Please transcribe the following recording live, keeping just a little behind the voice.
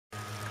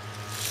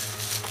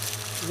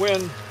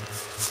when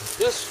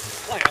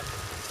this plant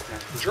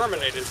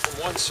germinated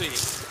from one seed,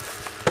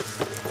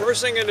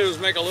 first thing it do is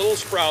make a little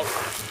sprout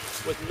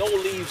with no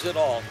leaves at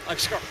all.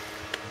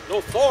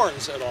 No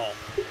thorns at all.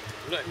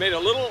 It made a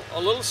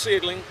little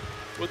seedling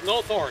with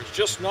no thorns,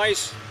 just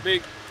nice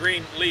big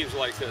green leaves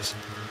like this.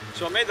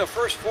 So it made the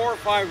first 4 or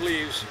 5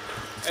 leaves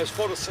as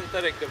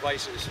photosynthetic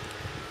devices.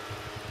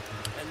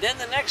 And then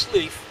the next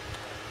leaf,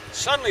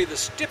 suddenly the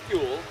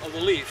stipule of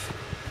the leaf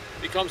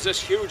becomes this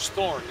huge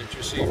thorn that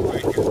you see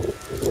right here.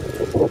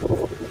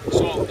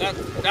 So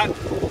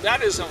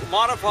that is a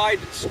modified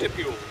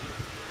stipule.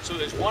 So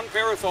there's one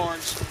pair of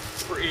thorns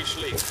for each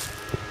leaf.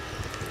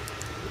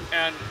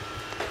 And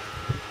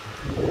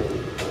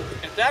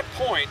at that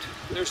point,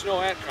 there's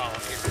no ant colony,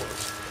 of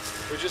course.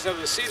 We just have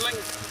the seedling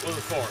with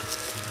a thorn.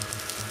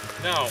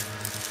 Now,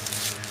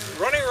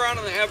 running around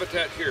in the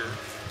habitat here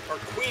are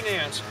queen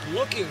ants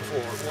looking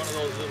for one of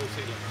those little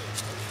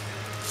seedlings.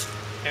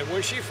 And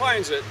when she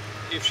finds it,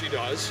 if she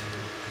does,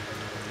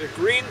 the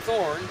green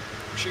thorn,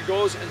 she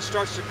goes and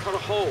starts to cut a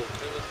hole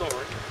in the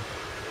thorn.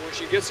 And when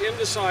she gets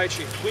inside,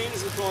 she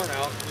cleans the thorn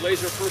out,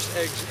 lays her first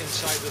eggs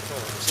inside the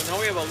thorn. So now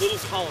we have a little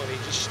colony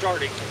just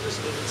starting in this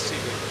little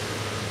seedling.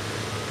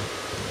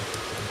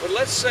 But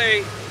let's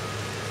say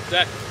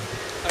that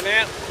an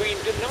ant queen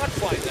did not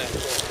find that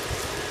thorn.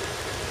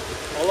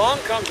 Along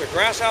comes a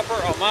grasshopper,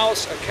 a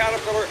mouse, a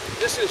caterpillar.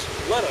 This is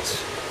lettuce.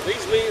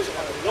 These leaves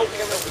have no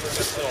chemical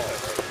defense at all.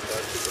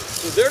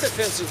 So their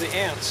defense is the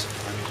ants.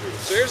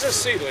 So here's a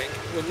seedling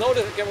with no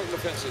chemical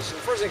defenses. So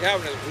the first thing that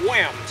happens is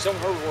wham, some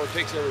herbivore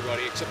takes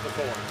everybody except the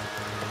thorn.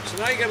 So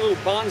now you get a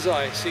little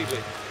bonsai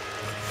seedling.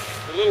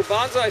 The little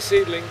bonsai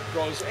seedling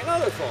grows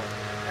another thorn,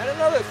 and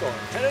another thorn,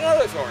 and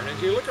another thorn.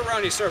 As you look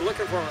around, you start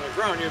looking for them on the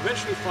ground, you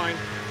eventually find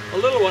a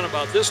little one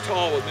about this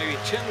tall with maybe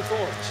 10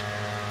 thorns.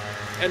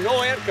 And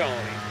no ant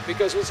colony,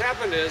 because what's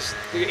happened is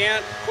the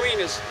ant queen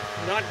has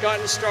not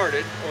gotten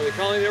started, or the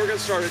colony never got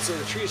started, so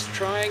the tree's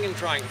trying and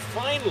trying.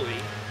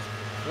 Finally,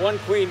 one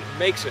queen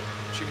makes it.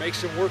 She makes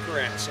some worker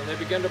ants, and they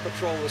begin to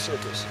patrol the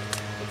surface.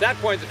 At that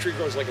point, the tree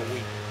grows like a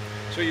weed.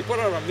 So you put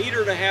on 1.5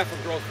 meters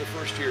of growth the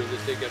first year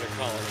that they get a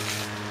colony.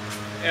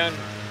 And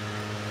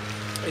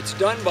it's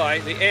done by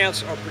the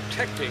ants are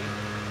protecting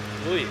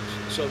the leaves.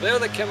 So they're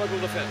the chemical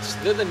defense.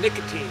 They're the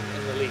nicotine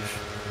in the leaf.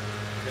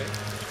 Okay?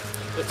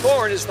 The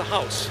thorn is the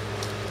house.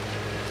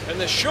 And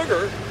the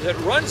sugar that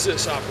runs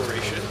this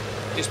operation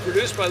is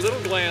produced by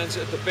little glands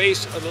at the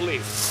base of the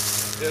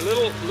leaf. They're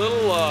little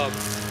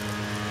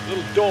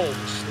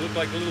domes, look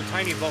like little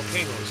tiny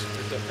volcanoes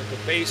at the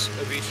base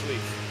of each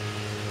leaf.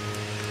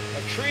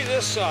 A tree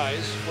this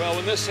size, well,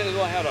 when this had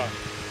a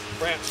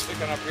branch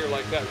sticking up here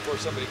like that before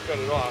somebody cut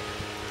it off,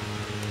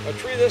 a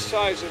tree this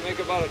size would make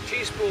about a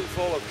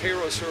teaspoonful of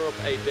Cairo syrup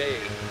a day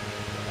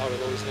out of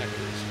those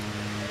nectars.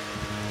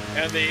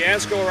 And the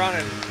ants go around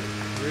and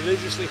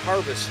religiously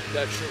harvest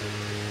that sugar.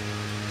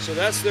 So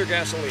that's their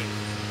gasoline.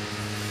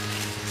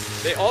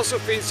 They also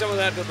feed some of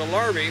that to the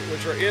larvae,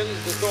 which are in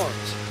the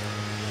thorns.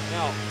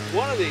 Now,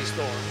 one of these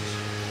thorns,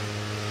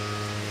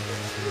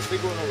 there's a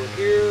big one over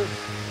here,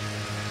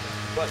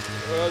 but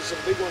there's some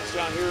big ones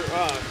down here.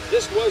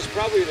 This was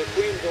probably the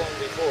queen thorn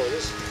before.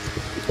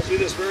 See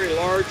this very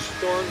large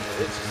thorn?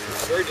 It's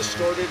very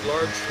distorted,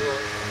 large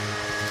thorn.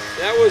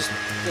 That was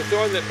the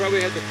thorn that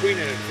probably had the queen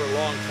in it for a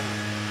long time.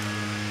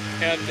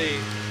 And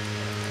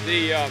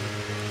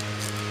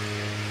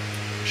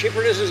she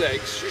produces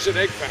eggs. She's an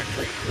egg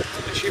factory.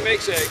 And she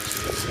makes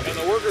eggs, and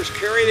the workers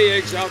carry the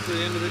eggs out to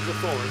the individual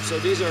thorns. So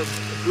these are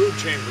brood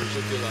chambers,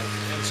 if you like.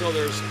 And so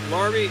there's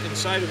larvae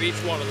inside of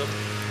each one of them.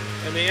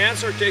 And the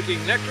ants are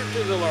taking nectar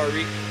to the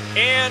larvae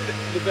and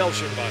the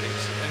Belgian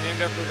bodies. And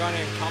named after a guy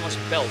named Thomas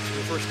Belt,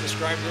 who first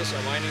described this,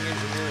 a mining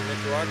engineer in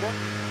Nicaragua.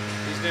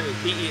 His name is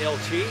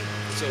B-E-L-T.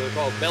 So they're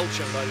called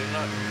Belgian bodies,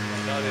 not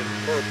in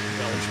birth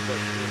Belch, but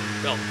in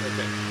Belt.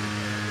 Okay.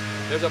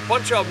 There's a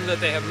bunch of them that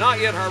they have not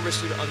yet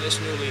harvested on this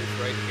new leaf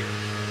right here.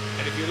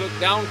 And if you look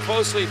down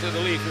closely to the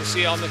leaf, you'll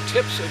see on the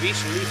tips of each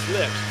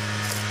leaflet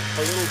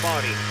a little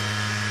body.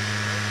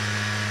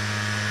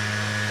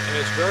 And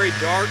it's very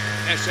dark.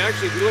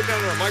 Actually, if you look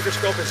under a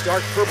microscope, it's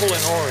dark purple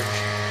and orange.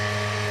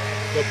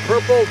 The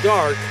purple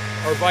dark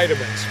are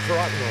vitamins,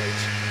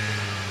 carotenoids.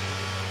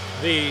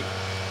 The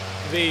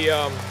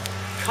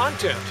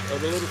content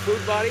of the little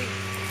food body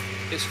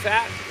is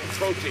fat and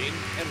protein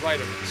and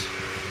vitamins.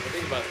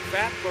 Think about it,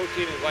 fat,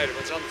 protein, and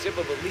vitamins on the tip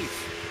of the leaf.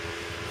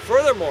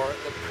 Furthermore,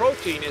 the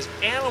protein is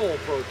animal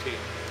protein.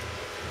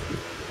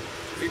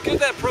 If you give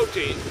that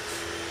protein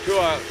to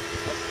a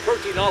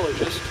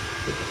proteinologist,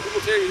 he will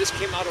tell you this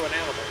came out of an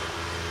animal.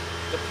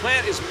 The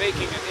plant is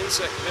making an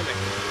insect mimic,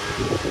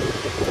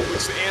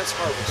 which the ants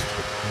harvest.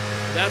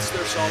 That's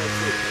their solid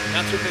food. And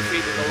that's what they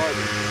feed to the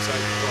larvae inside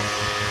the thorn.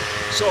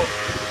 So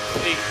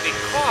the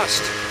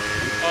cost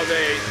of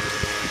an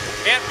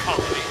ant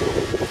colony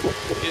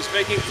is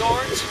making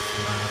thorns,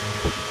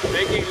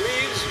 making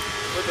leaves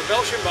with the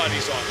Belgian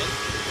bodies on them,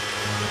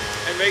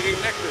 and making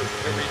nectar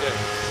every day.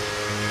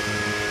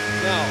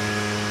 Now,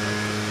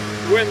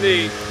 when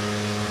there's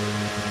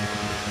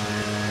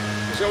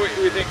So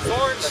we think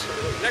thorns,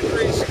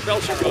 nectaries,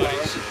 belching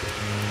bodies.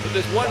 But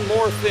there's one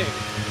more thing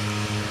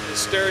that's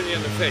staring you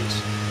in the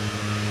face.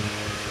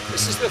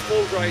 This is the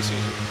full dry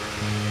season.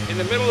 In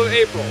the middle of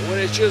April, when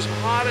it's just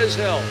hot as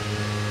hell,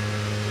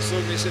 the still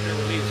gonna be sitting there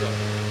with leaves on.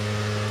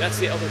 That's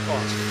the other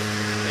cost.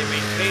 They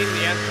maintain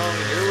the ant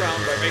colony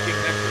year-round by making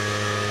nectar.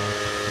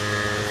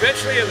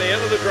 Eventually, at the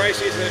end of the dry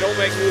season, they don't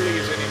make new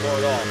leaves anymore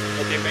at all,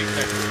 but they make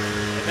nectar.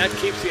 And that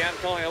keeps the ant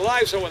colony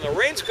alive, so when the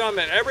rains come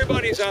and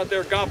everybody's out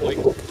there gobbling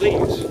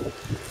leaves,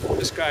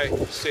 this guy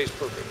stays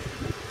perfect.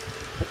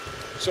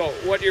 So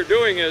what you're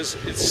doing is,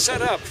 it's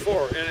set up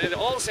for, and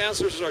all its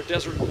ancestors are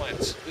desert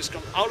plants. This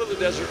come out of the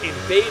desert,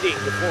 invading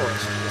the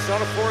forest. It's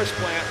not a forest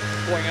plant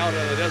going out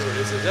in the desert,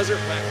 it's a desert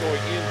plant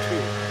going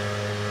into.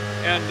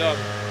 And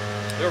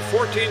there are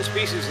 14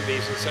 species of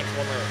these in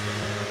Central America.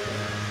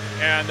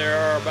 And there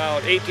are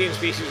about 18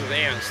 species of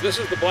ants. This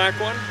is the black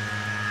one,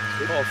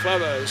 called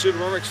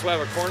Pseudomyrmex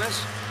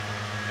flavicornis.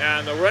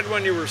 And the red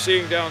one you were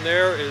seeing down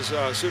there is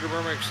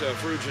Pseudomyrmex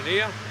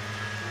ferruginea.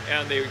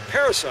 And the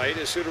parasite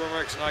is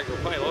Pseudomyrmex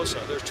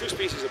nigropylosa. There's 2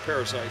 species of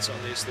parasites on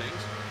these things.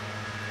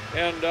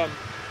 And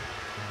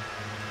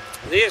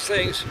these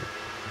things,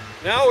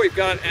 now we've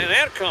got an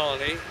ant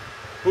colony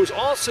who's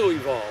also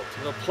evolved.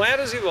 And the plant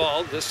has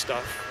evolved, this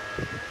stuff.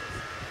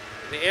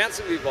 The ants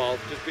have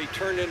evolved to be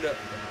turned into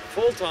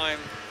full-time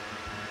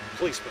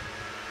policemen.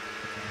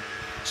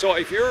 So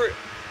if you're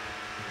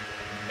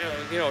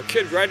a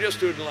kid graduate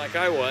student like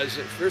I was,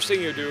 the first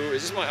thing you do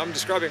is, I'm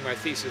describing my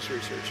thesis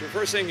research. The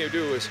first thing you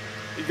do is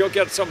you go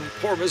get some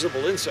poor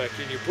miserable insect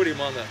and you put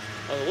him on the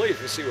leaf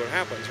and see what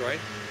happens, right?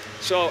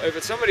 So if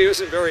it's somebody who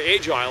isn't very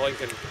agile and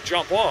can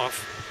jump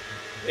off,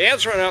 the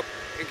ants run up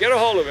and get a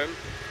hold of him.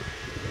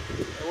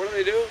 And what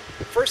do?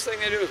 The first thing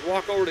they do is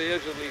walk over to the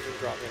edge of the leaf and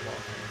drop him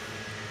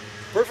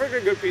off.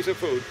 Perfectly good piece of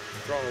food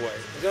thrown away.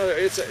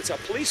 It's a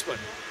policeman.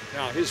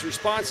 Now his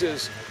response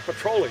is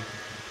patrolling,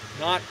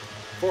 not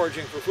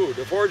foraging for food.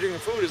 The foraging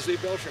for food is the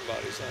belching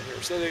bodies down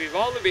here. So they've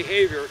evolved the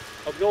behavior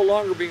of no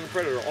longer being a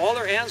predator. All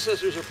their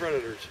ancestors are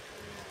predators.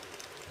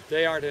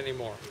 They aren't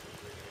anymore.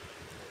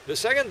 The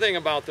second thing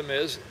about them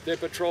is they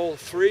patrol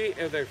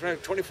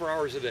 24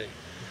 hours a day.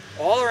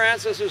 All their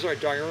ancestors are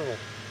diurnal.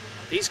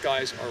 These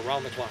guys are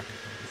around the clock.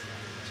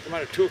 Just come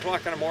out at 2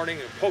 o'clock in the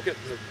morning and poke it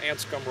and the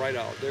ants come right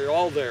out. They're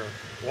all there,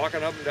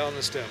 walking up and down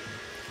the stem.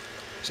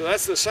 So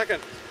that's the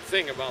second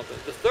thing about them.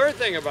 The third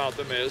thing about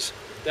them is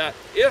that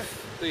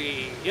if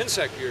the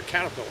insect, your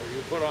caterpillar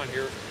you put on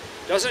here,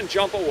 doesn't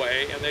jump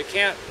away and they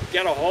can't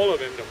get a hold of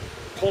him to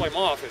pull him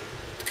off and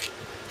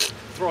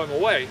throw him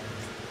away,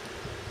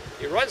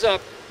 he runs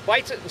up,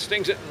 bites it and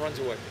stings it and runs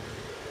away.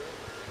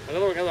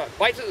 Another one comes out,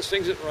 bites it and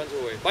stings it and runs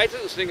away. Bites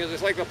it and stings it.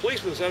 It's like the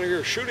policeman's out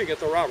here shooting at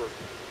the robber,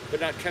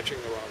 but not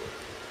catching the robber.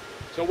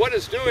 So what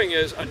it's doing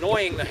is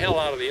annoying the hell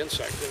out of the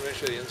insect, and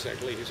eventually the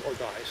insect leaves or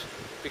dies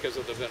because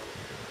of the venom.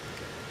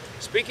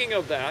 Speaking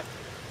of that,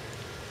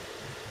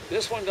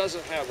 this one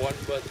doesn't have one,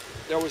 but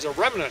there was a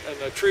remnant in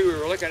the tree we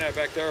were looking at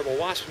back there of a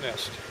wasp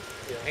nest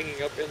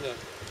hanging up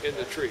in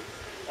the tree.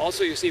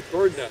 Also, you see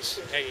bird nests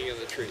hanging in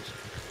the trees.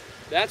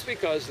 That's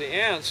because the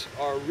ants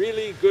are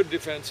really good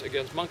defense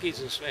against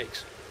monkeys and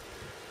snakes.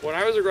 When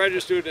I was a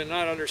graduate student and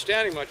not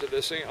understanding much of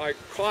this thing, I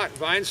caught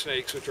vine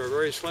snakes, which are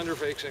very slender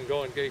fakes, and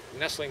go and get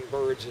nestling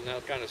birds and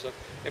that kind of stuff,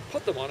 and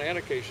put them on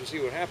Acacia to see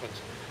what happens.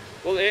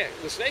 Well,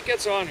 the snake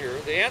gets on here,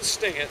 the ants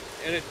sting it,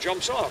 and it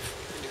jumps off.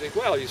 And you think,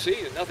 well, you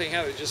see, nothing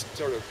happened, it just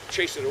sort of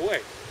chased it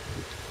away.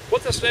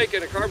 Put the snake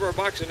in a cardboard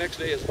box, the next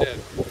day it's dead.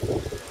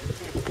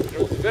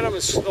 The venom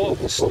is slow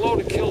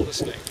to kill the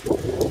snake,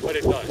 but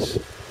it does.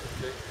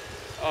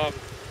 Okay?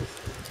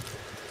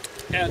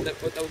 And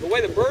the way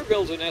the bird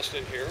builds a nest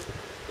in here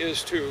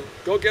is to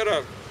go get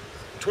a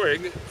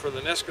twig for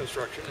the nest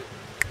construction and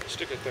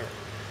stick it there.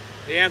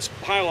 The ants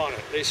pile on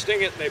it, they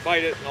sting it and they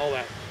bite it and all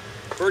that.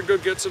 Bird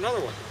good gets another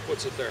one,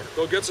 puts it there.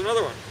 Go gets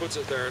another one, puts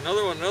it there.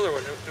 Another one, another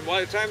one. And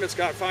by the time it's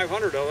got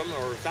 500 of them,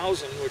 or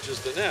 1,000, which is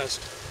the nest,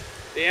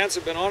 the ants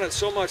have been on it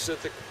so much that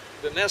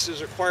the nest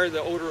has acquired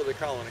the odor of the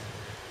colony.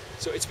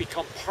 So it's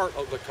become part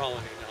of the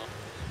colony now.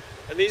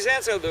 And these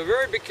ants have the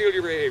very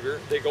peculiar behavior.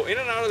 They go in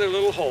and out of their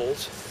little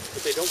holes,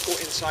 but they don't go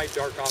inside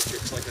dark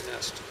objects like a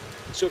nest.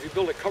 So if you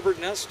build a covered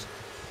nest,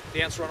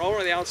 the ants run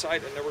over the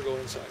outside and never go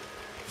inside.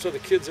 So the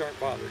kids aren't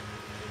bothered.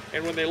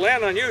 And when they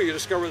land on you, you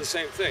discover the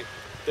same thing.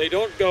 They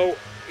don't go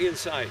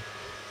inside.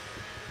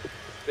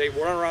 They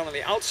run around on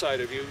the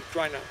outside of you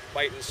trying to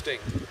bite and sting,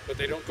 but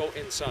they don't go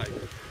inside.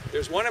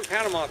 There's one in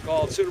Panama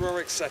called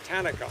Pseudomyrmex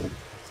satanica,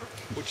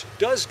 which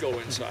does go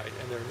inside,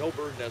 and there are no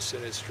bird nests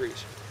in its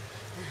trees.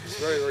 It's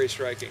very, very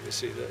striking to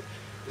see that.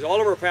 It's all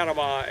over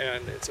Panama,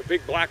 and it's a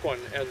big black one,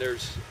 and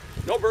there's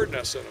no bird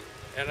nests in them.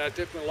 And it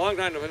took me a long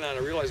time to find out. I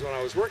realized when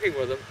I was working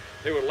with them,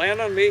 they would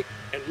land on me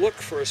and look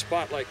for a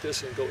spot like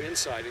this and go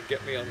inside and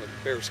get me on the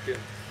bare skin.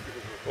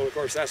 Well, of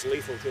course, that's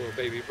lethal to a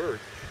baby bird.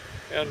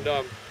 And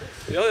the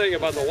other thing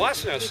about the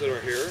wasp nests that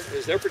are here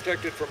is they're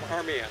protected from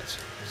army ants.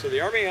 So the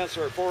army ants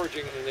are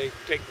foraging and they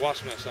take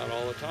wasp nests out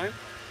all the time.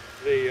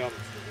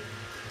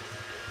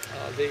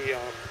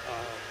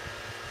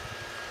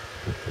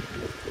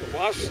 The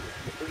wasp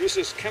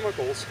produces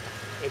chemicals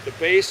at the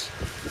base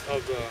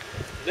of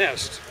the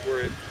nest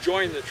where it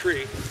joined the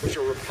tree, which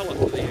are repellent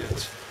to the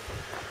ants.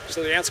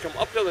 So the ants come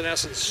up to the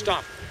nest and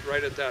stop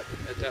right at that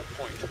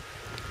point.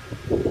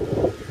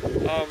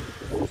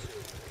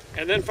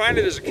 And then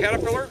finally there's a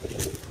caterpillar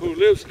who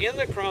lives in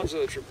the crowns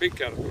of the tree, big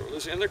caterpillar,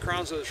 lives in the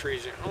crowns of the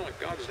trees. And, oh my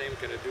God's name,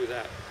 can it do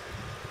that?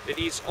 It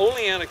eats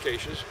only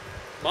anacacias.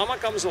 Mama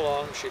comes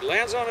along, she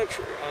lands on a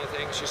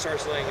thing, she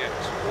starts laying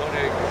eggs. 1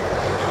 egg,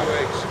 2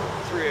 eggs,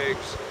 3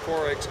 eggs,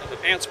 4 eggs, and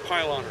the ants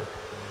pile on her.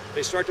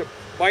 They start to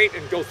bite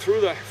and go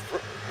through the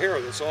hair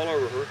that's all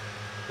over her.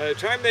 By the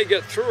time they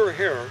get through her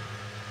hair,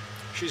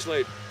 she's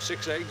laid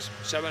 6 eggs,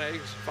 7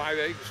 eggs, 5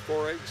 eggs,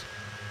 4 eggs.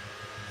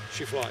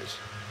 She flies,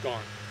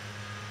 gone.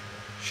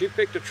 She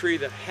picked a tree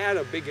that had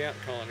a big ant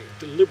colony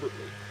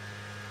deliberately.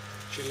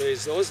 She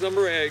lays those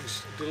number of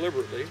eggs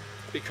deliberately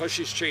because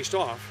she's chased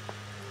off,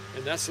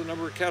 and that's the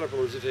number of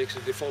caterpillars it takes to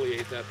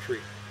defoliate that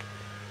tree.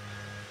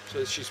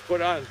 So she's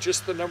put on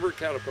just the number of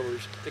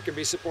caterpillars that can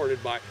be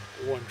supported by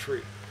one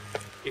tree.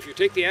 If you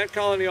take the ant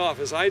colony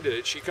off, as I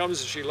did, she comes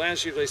and she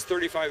lands, she lays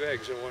 35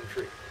 eggs in one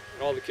tree,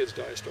 and all the kids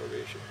die of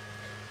starvation.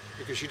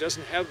 Because she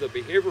doesn't have the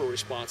behavioral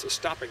response of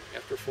stopping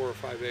after 4 or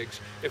 5 eggs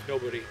if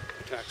nobody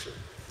attacks her.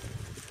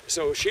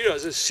 So what she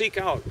does is seek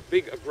out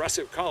big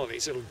aggressive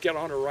colonies. It'll get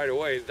on her right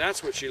away.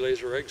 That's what she lays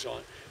her eggs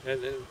on.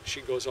 And then she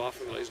goes off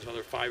and lays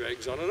another 5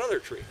 eggs on another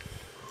tree.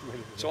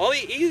 So all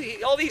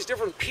these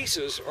different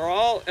pieces are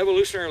all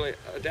evolutionarily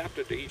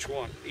adapted to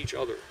each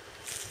other.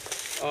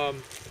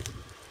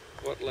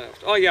 What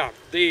left? Oh yeah,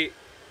 the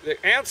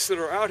ants that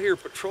are out here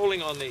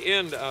patrolling on the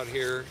end out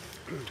here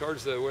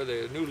towards where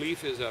the new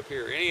leaf is up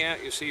here. Any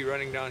ant you see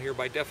running down here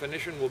by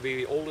definition will be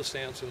the oldest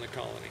ants in the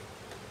colony.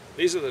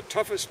 These are the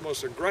toughest,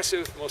 most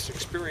aggressive, most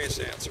experienced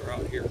ants are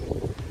out here.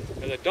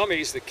 And the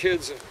dummies, the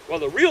kids, well,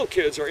 the real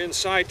kids are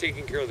inside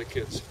taking care of the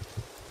kids.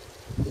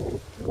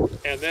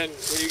 And then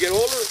when you get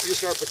older, you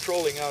start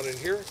patrolling out in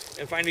here,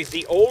 and finally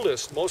the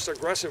oldest, most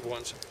aggressive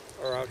ones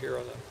are out here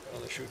on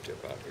the shoot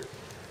tip out here.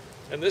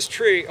 And this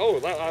tree, oh,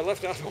 I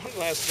left out one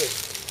last thing.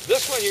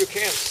 This one you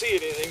can't see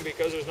anything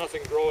because there's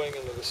nothing growing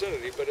in the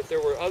vicinity, but if there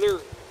were other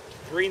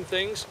green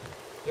things,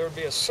 there would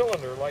be a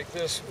cylinder like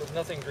this with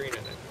nothing green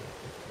in it.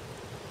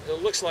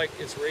 It looks like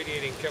it's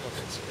radiating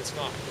chemicals. It's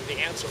not. The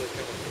ants are the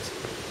chemicals.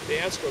 The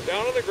ants go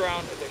down to the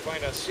ground, if they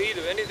find a seed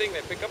of anything,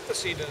 they pick up the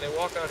seed and they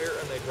walk out here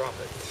and they drop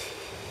it.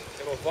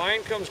 If a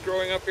vine comes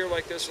growing up here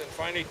like this and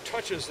finally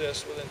touches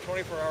this, within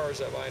 24 hours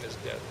that vine is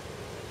dead.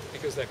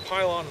 Because they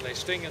pile on and they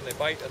sting and they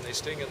bite and they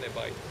sting and they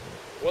bite.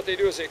 What they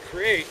do is they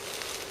create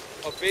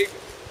a big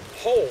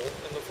hole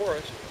in the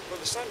forest for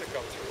the sun to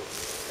come through.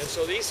 And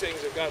so these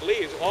things have got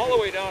leaves all the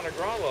way down to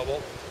ground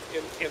level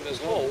in this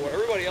hole where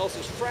everybody else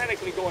is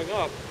frantically going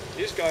up.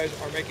 These guys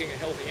are making a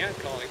healthy ant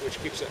colony, which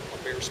keeps it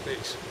a bare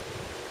space.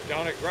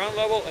 Down at ground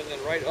level and then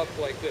right up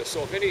like this.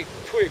 So if any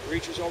twig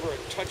reaches over and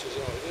touches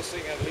it, this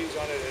thing had leaves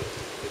on it and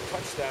it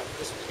touched that,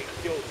 this will be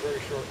killed very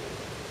shortly.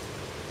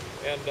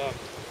 And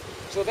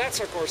so that's,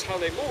 of course, how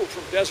they move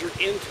from desert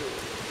into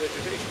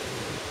vegetation.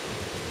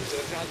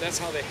 So that's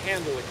how they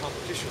handle the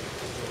competition.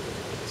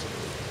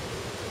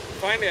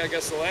 Finally, I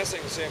guess the last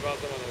thing to say about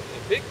them in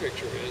the big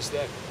picture is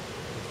that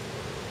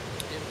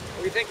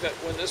we think that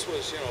when this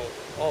was,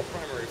 all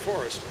primary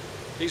forest,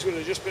 these would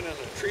have just been in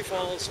the tree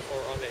falls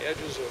or on the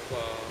edges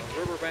of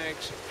river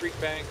banks and creek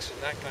banks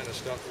and that kind of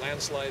stuff,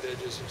 landslide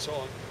edges and so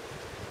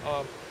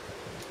on,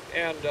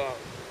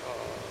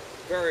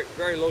 very,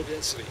 very low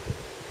density.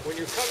 When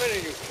you come in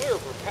and you clear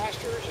for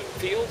pastures and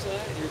fields and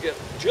that, you get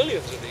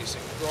jillions of these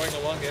things growing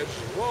along the edges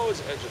of roads,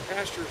 edges of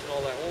pastures and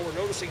all that. What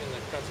we're noticing in the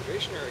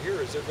conservation area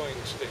here is they're going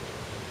extinct.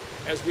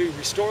 As we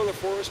restore the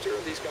forest here,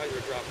 these guys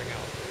are dropping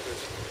out.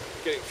 There's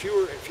getting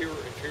fewer and fewer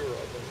and fewer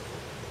of them.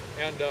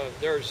 And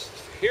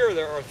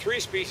there are 3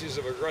 species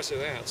of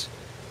aggressive ants.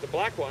 The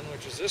black one,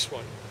 which is this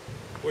one,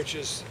 which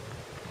is,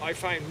 I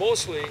find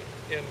mostly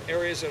in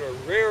areas that are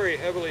very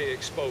heavily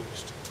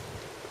exposed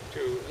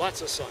to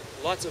lots of sun,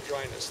 lots of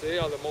dryness. They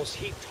are the most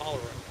heat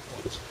tolerant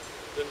ones.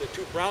 Then the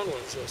 2 brown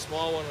ones, a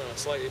small one and a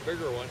slightly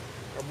bigger one,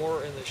 are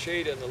more in the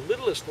shade, and the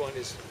littlest one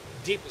is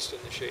deepest in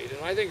the shade.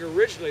 And I think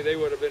originally they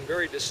would have been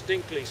very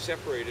distinctly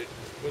separated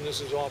when this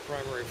is all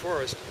primary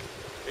forest,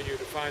 and you'd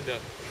find that,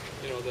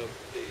 the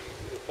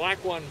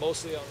black one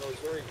mostly on those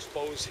very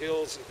exposed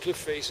hills and cliff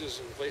faces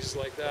and places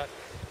like that,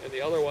 and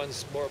the other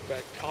one's more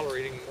back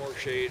tolerating more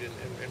shade and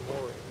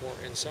more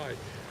inside.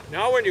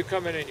 Now when you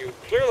come in and you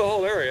clear the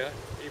whole area,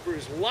 you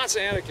produce lots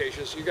of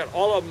anacacias, you got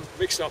all of them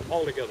mixed up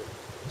all together.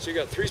 So you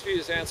got 3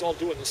 species of ants all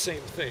doing the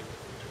same thing.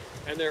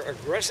 And they're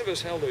aggressive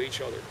as hell to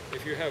each other.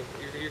 If you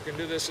can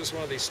do this as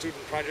one of these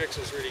student projects,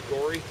 it's really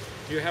gory.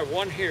 You have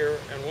one here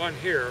and one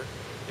here.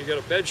 You get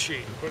a bed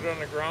sheet, put it on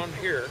the ground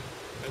here,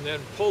 and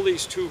then pull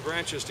these 2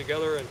 branches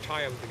together and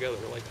tie them together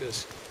like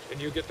this.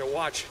 And you get to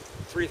watch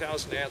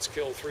 3,000 ants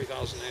kill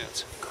 3,000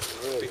 ants.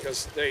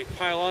 Because they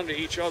pile onto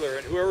each other,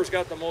 and whoever's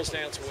got the most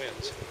ants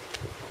wins.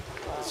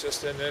 It's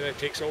just, and then it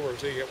takes over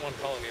until you get one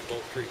colony in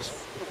both trees.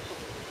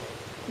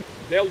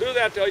 They'll do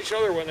that to each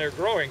other when they're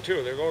growing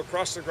too. They go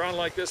across the ground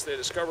like this, they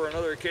discover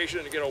another acacia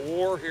and get a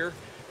war here,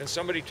 and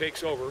somebody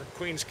takes over,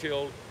 queen's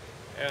killed,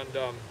 and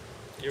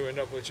you end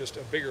up with just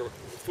a bigger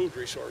food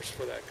resource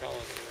for that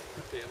colony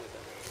at the end of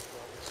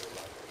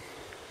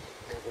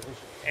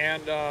that.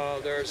 And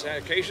there's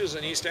acacias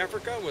in East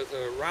Africa with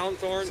round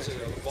thorns and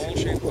a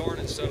ball-shaped thorn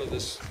instead of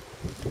this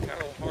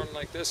cattle horn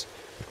like this.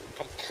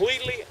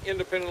 Completely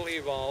independently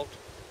evolved,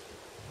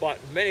 but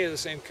many of the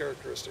same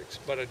characteristics,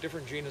 but a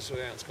different genus of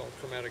ants called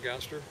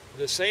Chromatogaster.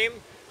 The same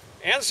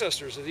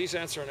ancestors of these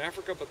ants are in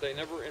Africa, but they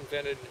never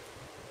invented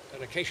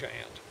an acacia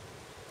ant.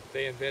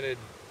 They invented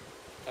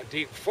a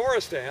deep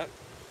forest ant,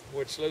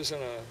 which lives in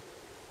a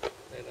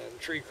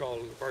tree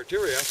called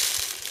Barteria.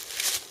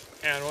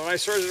 And when I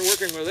started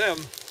working with them,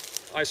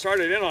 I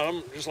started in on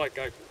them, just like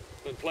I've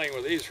been playing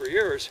with these for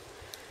years,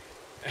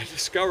 and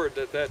discovered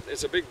that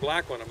it's a big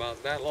black one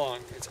about that long.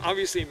 It's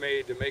obviously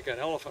made to make an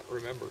elephant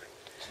remember.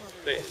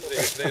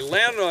 They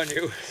land on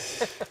you,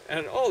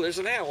 and oh, there's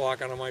an ant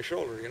walking on my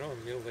shoulder, you know,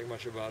 and you don't think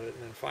much about it,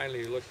 and then finally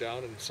you look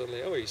down and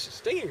suddenly, oh, he's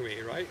stinging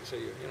me, right? So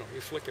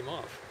you flick him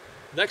off.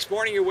 Next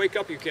morning you wake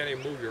up, you can't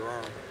even move your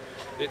arm.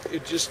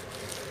 It just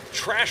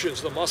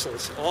trashes the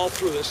muscles all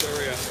through this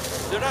area.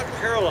 They're not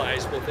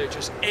paralyzed, but they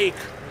just ache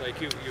like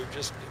you've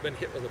just been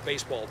hit with a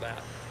baseball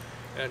bat.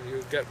 And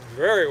you get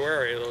very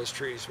wary of those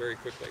trees very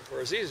quickly.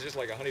 Whereas these are just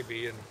like a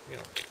honeybee, and you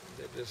know,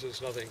 this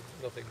is nothing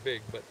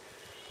big. But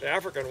the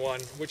African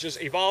one, which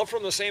is evolved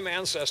from the same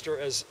ancestor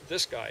as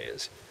this guy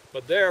is,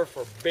 but they're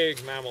for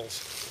big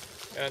mammals.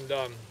 And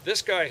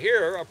this guy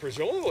here,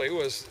 presumably,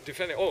 was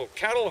defending. Oh,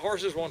 cattle and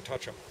horses won't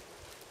touch him.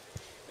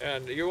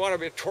 And you want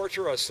to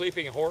torture a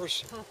sleeping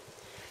horse?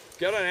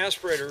 Get an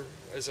aspirator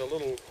as a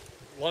little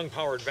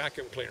lung-powered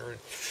vacuum cleaner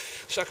and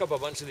suck up a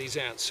bunch of these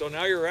ants. So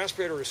now your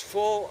aspirator is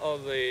full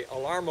of the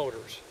alarm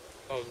motors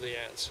of the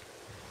ants,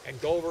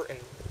 and go over and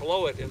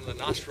blow it in the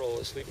nostril of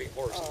the sleeping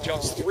horse. It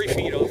jumps 3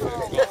 feet off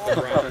the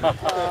ground,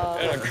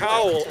 and a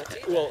cow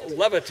will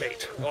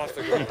levitate off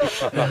the ground.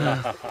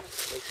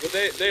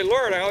 But they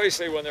learn,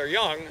 obviously, when they're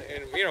young,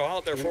 and you know,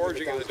 out there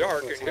foraging in the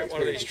dark, and you hit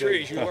one of these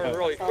trees, you learn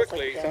really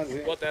quickly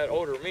what that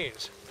odor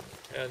means,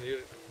 and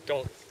you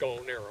don't go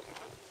near them.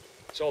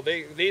 So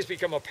these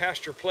become a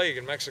pasture plague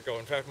in Mexico.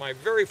 In fact, my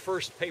very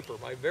first paper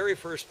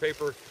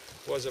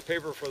was a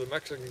paper for the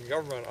Mexican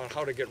government on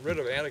how to get rid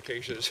of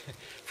anacacias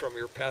from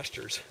your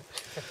pastures.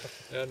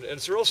 And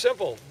it's real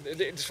simple.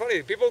 It's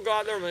funny, people go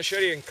out there with a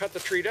machete and cut the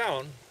tree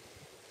down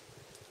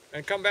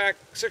and come back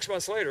 6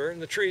 months later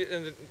and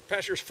the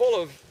pasture's full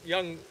of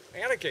young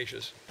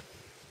anacacias.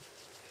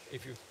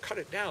 If you cut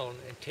it down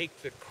and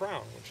take the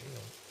crown, which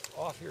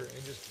off here,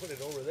 and just put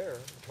it over there,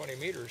 20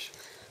 meters,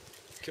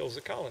 kills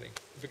the colony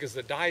because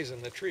the dye's in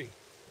the tree.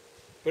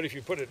 But if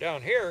you put it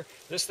down here,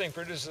 this thing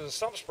produces a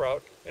stump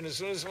sprout, and as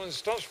soon as the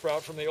stump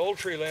sprout from the old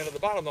tree land at the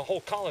bottom, the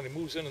whole colony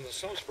moves into the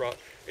stump sprout,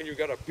 and you've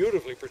got a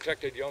beautifully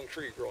protected young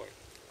tree growing.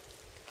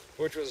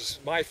 Which was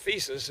my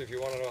thesis, if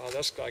you want to know how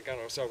this guy kind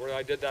of stuff, where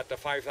I did that to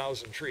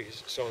 5,000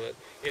 trees, so that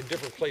in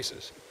different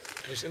places.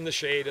 Just in the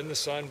shade, in the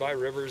sun, by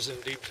rivers,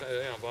 and deep,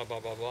 blah, blah,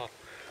 blah, blah.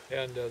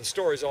 And the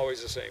story's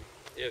always the same.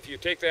 If you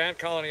take the ant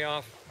colony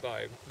off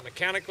by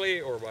mechanically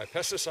or by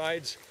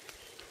pesticides,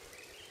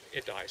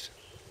 it dies.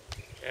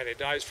 And it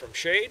dies from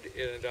shade,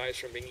 and it dies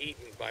from being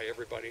eaten by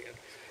everybody. And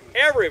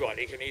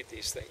everybody can eat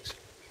these things.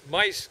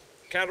 Mice,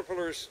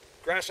 caterpillars,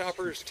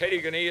 grasshoppers,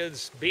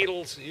 teddigoneids,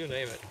 beetles, you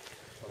name it.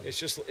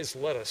 It's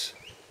lettuce.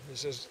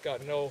 It's just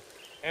got no,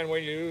 and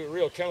when you do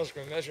real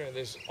chemical measurement,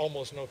 there's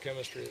almost no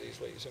chemistry of these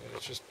leaves. I mean,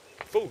 it's just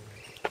food.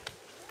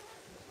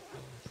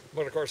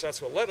 But of course,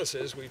 that's what lettuce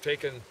is. We've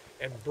taken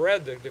and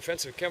bred the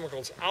defensive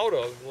chemicals out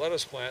of the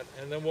lettuce plant,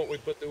 and then what we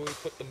put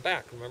them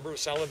back. Remember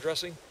salad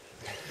dressing?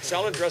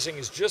 Salad dressing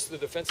is just the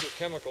defensive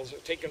chemicals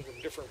taken from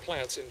different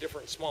plants in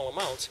different small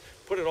amounts,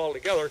 put it all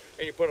together,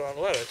 and you put it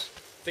on lettuce.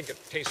 Think it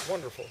tastes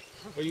wonderful.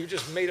 Well, you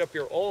just made up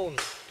your own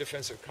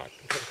defensive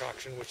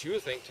concoction, which you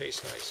think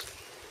tastes nice.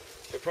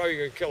 You're probably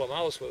going to kill a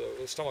mouse with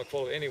a stomach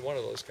full of any one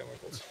of those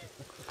chemicals.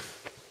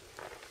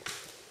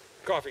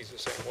 Coffee's the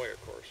same way,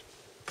 of course.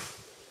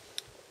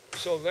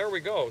 So there we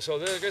go. So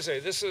like I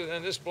say,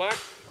 this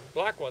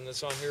black one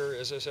that's on here,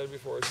 as I said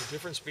before, is a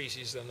different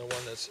species than the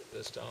one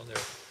that's down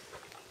there.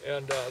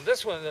 And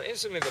this one,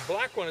 instantly, the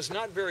black one is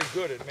not very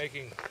good at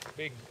making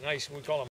big, nice, we call them